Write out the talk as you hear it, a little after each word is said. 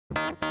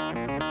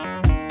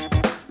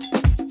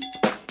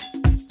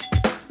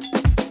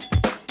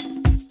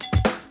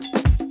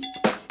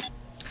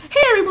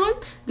everyone,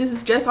 this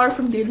is Jess R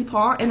from Daily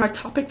Paw, and our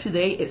topic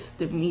today is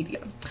the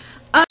media.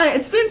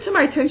 It's been to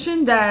my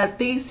attention that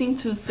they seem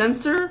to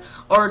censor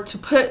or to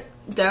put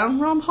down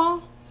Ron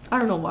Paul. I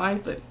don't know why,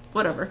 but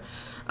whatever.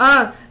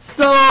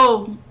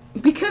 So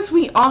because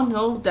we all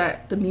know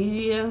that the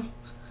media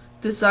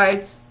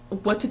decides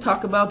what to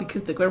talk about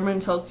because the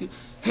government tells you,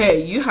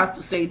 hey, you have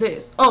to say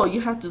this. Oh,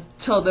 you have to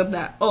tell them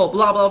that. Oh,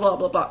 blah, blah, blah,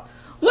 blah, blah.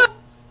 Well,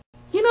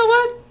 you know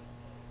what?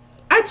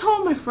 I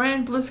told my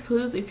friend Bliss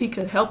Clues if he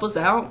could help us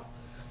out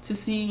to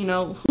see,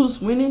 who's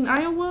winning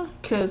Iowa,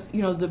 because,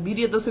 the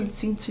media doesn't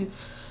seem to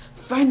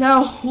find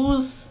out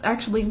who's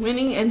actually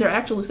winning, and they're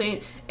actually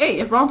saying, hey,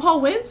 if Ron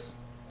Paul wins,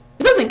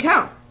 it doesn't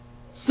count.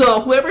 So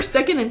whoever's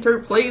second and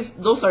third place,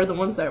 those are the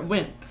ones that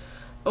win.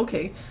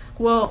 Okay,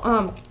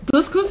 well,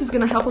 Bliss Clues is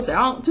going to help us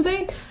out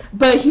today,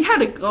 but he had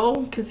to go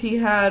because he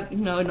had,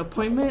 an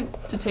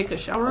appointment to take a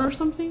shower or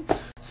something.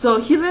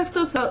 So he left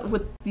us out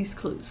with these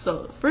clues.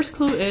 So the first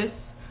clue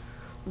is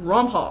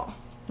Ron Paul,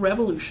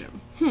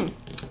 revolution. I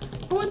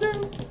wonder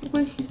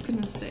what he's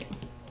gonna say.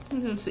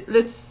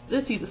 Let's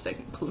see the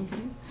second clue.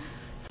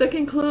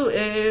 Second clue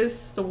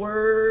is the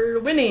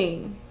word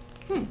winning.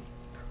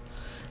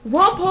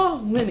 Ron Paul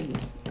winning.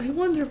 I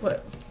wonder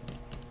what.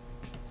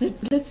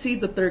 Let's see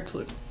the third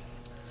clue.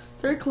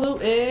 Third clue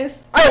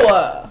is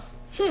Iowa.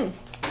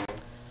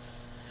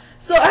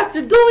 So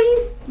after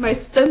doing my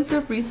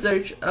extensive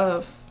research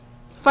of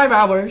 5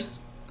 hours,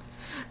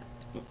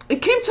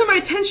 it came to my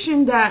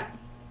attention that,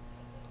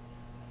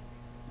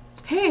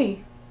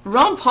 hey,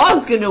 Ron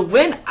Paul's gonna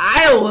win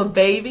Iowa,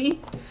 baby.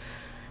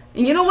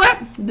 And you know what?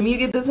 The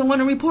media doesn't want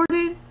to report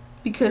it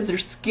because they're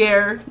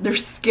scared. They're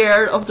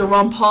scared of the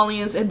Ron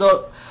Paulians and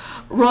the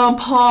Ron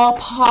Paul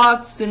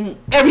pots and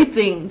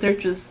everything. They're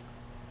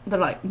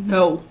like,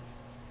 no,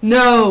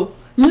 no,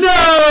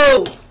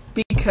 no,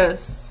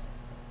 because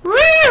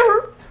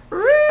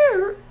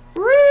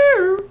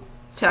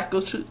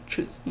Tackle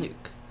Truth Nuke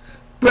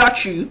brought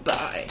to you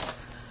by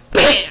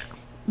BAM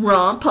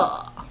Ron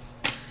Paul.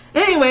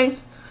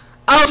 Anyways,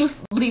 I'll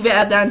just leave it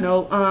at that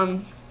note.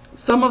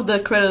 Some of the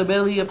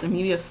credibility of the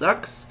media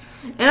sucks,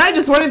 and I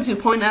just wanted to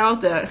point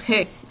out that,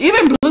 hey,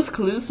 even Bliss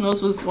Clues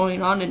knows what's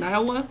going on in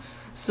Iowa.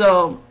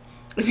 So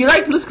if you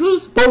like Bliss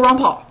Clues, vote Ron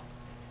Paul.